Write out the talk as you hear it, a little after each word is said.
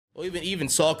Well, even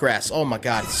saltgrass. Oh my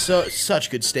god, such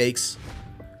good steaks.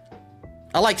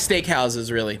 I like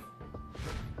steakhouses, really.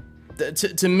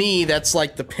 To me, that's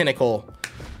like the pinnacle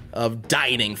of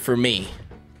dining for me.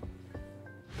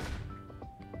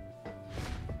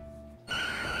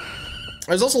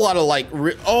 There's also a lot of like,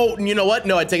 oh, you know what?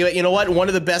 No, I take it back. You know what? One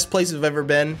of the best places I've ever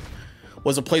been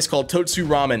was a place called Totsu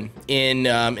Ramen in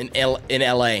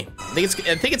LA.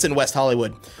 I think it's in West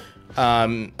Hollywood.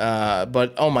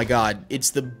 But oh my god,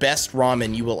 it's the best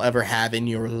ramen you will ever have in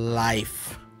your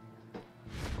life.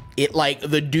 It, like,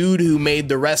 the dude who made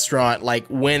the restaurant, like,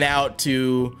 went out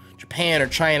to Japan or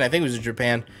China, I think it was in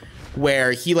Japan,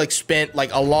 where he, like, spent,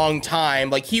 like, a long time,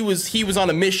 like, he was on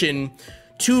a mission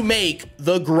to make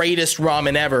the greatest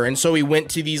ramen ever, and so he went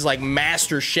to these, like,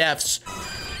 master chefs,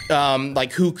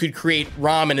 like, who could create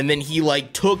ramen, and then he,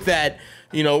 like, took that,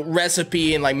 you know,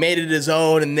 recipe and, like, made it his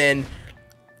own, and then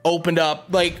opened up,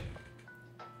 like,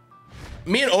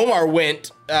 me and Omar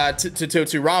went to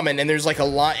Totsu Ramen, and there's like a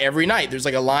line every night. There's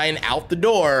like a line out the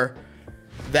door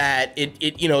that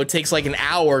it you know, it takes like an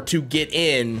hour to get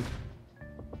in.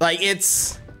 Like,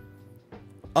 it's,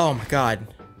 oh my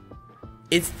god,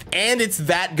 it's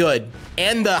that good,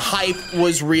 and the hype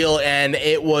was real, and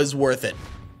it was worth it.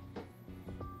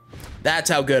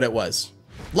 That's how good it was.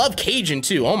 Love Cajun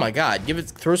too. Oh my god,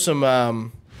 throw some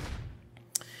oh,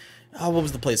 what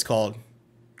was the place called?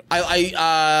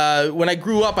 When I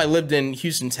grew up, I lived in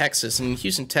Houston, Texas. And in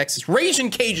Houston, Texas, Ragin'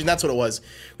 Cajun, that's what it was.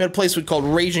 We had a place called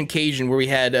Ragin' Cajun where we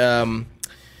had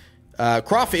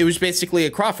crawfish. It was basically a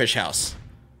crawfish house.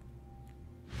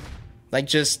 Like,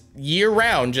 just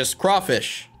year-round, just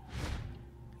crawfish.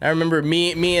 I remember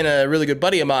me and a really good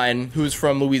buddy of mine who was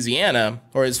from Louisiana,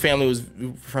 or his family was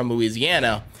from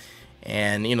Louisiana,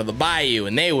 and, you know, the bayou,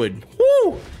 and they would,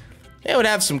 woo! They would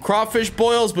have some crawfish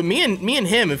boils, but me and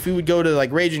him, if we would go to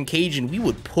like Ragin' Cajun, we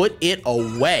would put it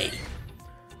away.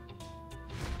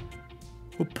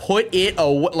 We'd put it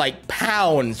away, like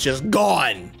pounds, just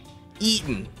gone,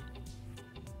 eaten.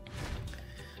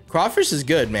 Crawfish is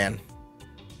good, man.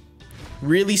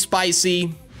 Really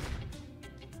spicy.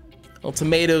 Little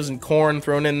tomatoes and corn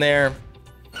thrown in there.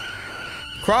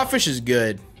 Crawfish is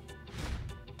good.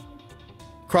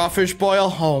 Crawfish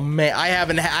boil, oh man, I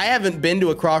haven't been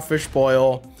to a crawfish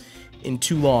boil in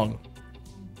too long.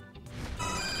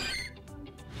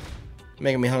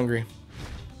 Making me hungry.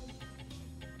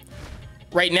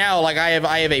 Right now, like, I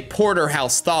have a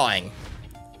porterhouse thawing.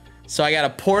 So I got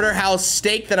a porterhouse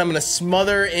steak that I'm gonna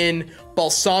smother in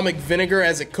balsamic vinegar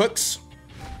as it cooks.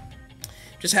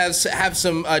 Just have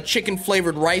some chicken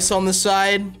flavored rice on the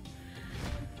side.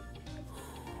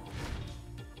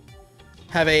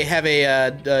 Have a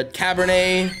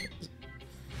Cabernet,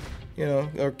 you know,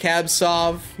 or Cab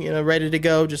Sauv, you know, ready to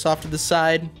go, just off to the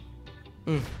side.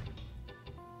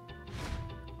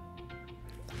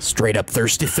 Straight up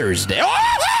Thirsty Thursday.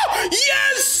 Oh,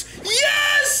 yes!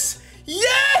 Yes!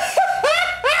 Yes!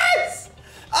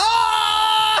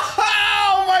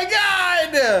 Oh my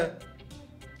god!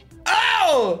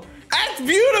 Oh, that's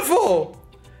beautiful!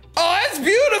 Oh, that's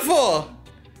beautiful!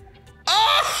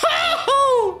 Oh!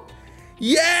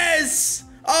 Yes!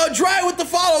 Oh, dry with the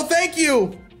follow, thank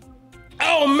you!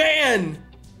 Oh, man!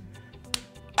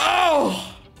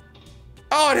 Oh!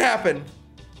 Oh, it happened!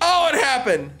 Oh, it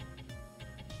happened!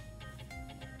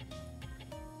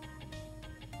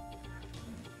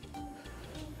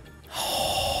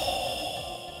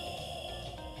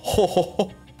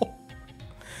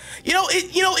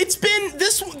 It's been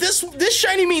this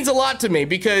shiny means a lot to me,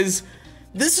 because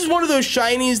this is one of those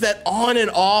shinies that on and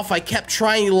off I kept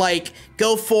trying to, like,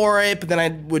 go for it, but then I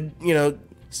would, you know,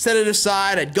 set it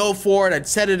aside. I'd go for it. I'd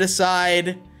set it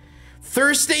aside.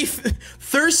 Thirsty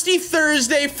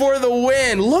Thursday for the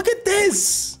win. Look at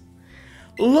this.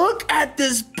 Look at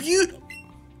this beauty.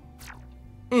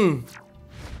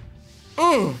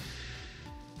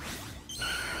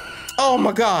 Oh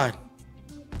my god.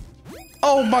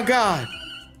 Oh my god.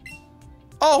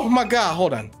 Oh my god.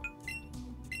 Hold on.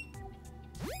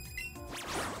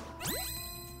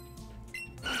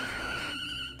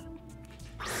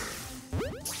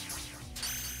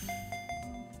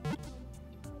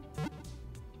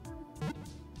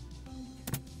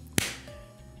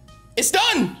 It's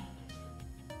done!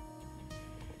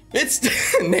 It's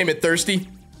name it Thirsty.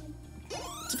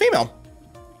 It's a female.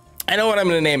 I know what I'm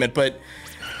gonna name it, but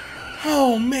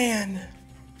oh man.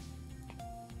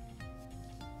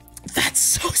 That's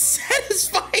so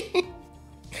satisfying.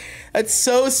 That's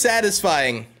so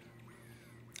satisfying.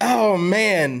 Oh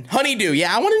man. Honeydew.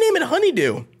 Yeah, I want to name it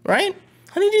Honeydew, right?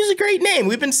 Honeydew's a great name.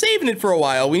 We've been saving it for a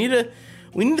while. We need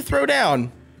to throw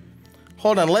down.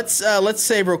 Hold on, let's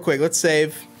save real quick. Let's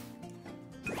save.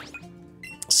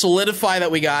 solidify that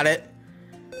we got it.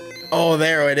 Oh,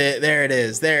 there it is. There it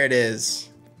is. There it is.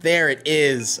 There it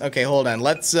is. Okay, hold on.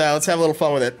 Let's have a little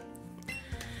fun with it.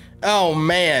 Oh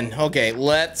man. Okay,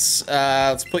 let's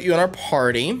put you in our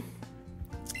party.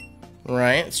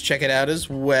 Right, let's check it out as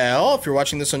well. If you're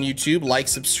watching this on YouTube, like,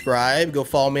 subscribe, go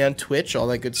follow me on Twitch, all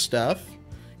that good stuff.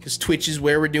 Because Twitch is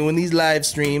where we're doing these live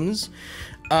streams.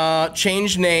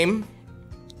 Change name.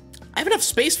 I have enough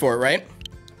space for it, right?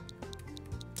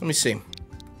 Let me see.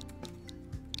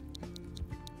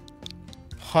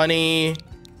 Honey.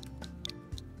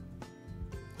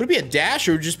 Would it be a dash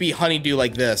or would it just be honeydew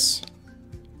like this?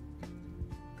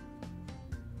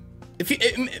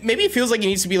 Maybe it feels like it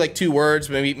needs to be like 2 words,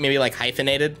 maybe like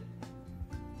hyphenated,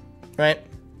 right?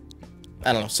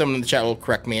 I don't know. Someone in the chat will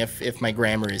correct me if my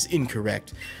grammar is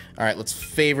incorrect. All right, let's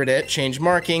favorite it. Change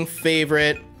marking,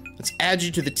 favorite. Let's add you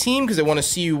to the team because I want to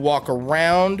see you walk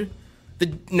around.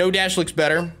 The no dash looks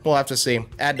better. We'll have to see.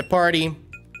 Add to party.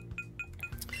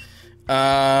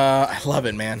 I love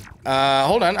it, man.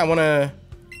 Hold on. I want to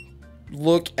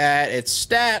look at its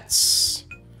stats.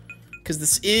 Because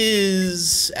this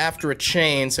is after a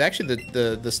chain, so actually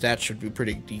the stats should be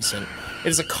pretty decent. It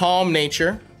is a calm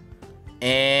nature,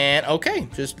 and okay,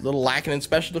 just a little lacking in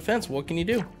special defense. What can you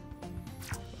do?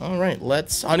 All right,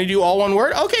 let's honeydew all one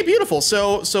word. Okay, beautiful.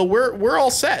 So we're all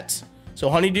set.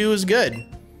 So honeydew is good.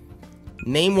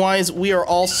 Name wise, we are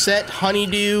all set.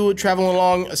 Honeydew traveling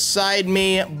along beside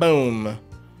me. Boom.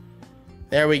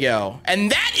 There we go.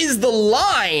 And that is the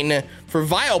line for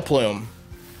Vileplume.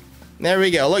 There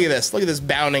we go. Look at this. Look at this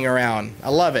bounding around. I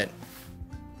love it.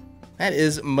 That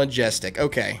is majestic.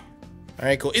 Okay. All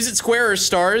right, cool. Is it square or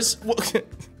stars?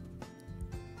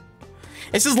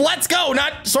 It says, let's go,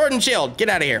 not sword and shield. Get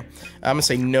out of here. I'm going to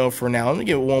say no for now. Let me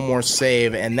give it one more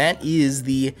save, and that is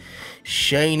the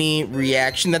shiny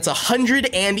reaction. That's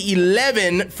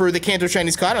 111 for the Kanto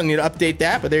Shinies caught. I'll need to update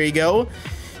that, but there you go.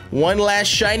 One last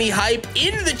shiny hype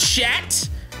in the chat.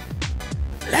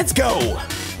 Let's go.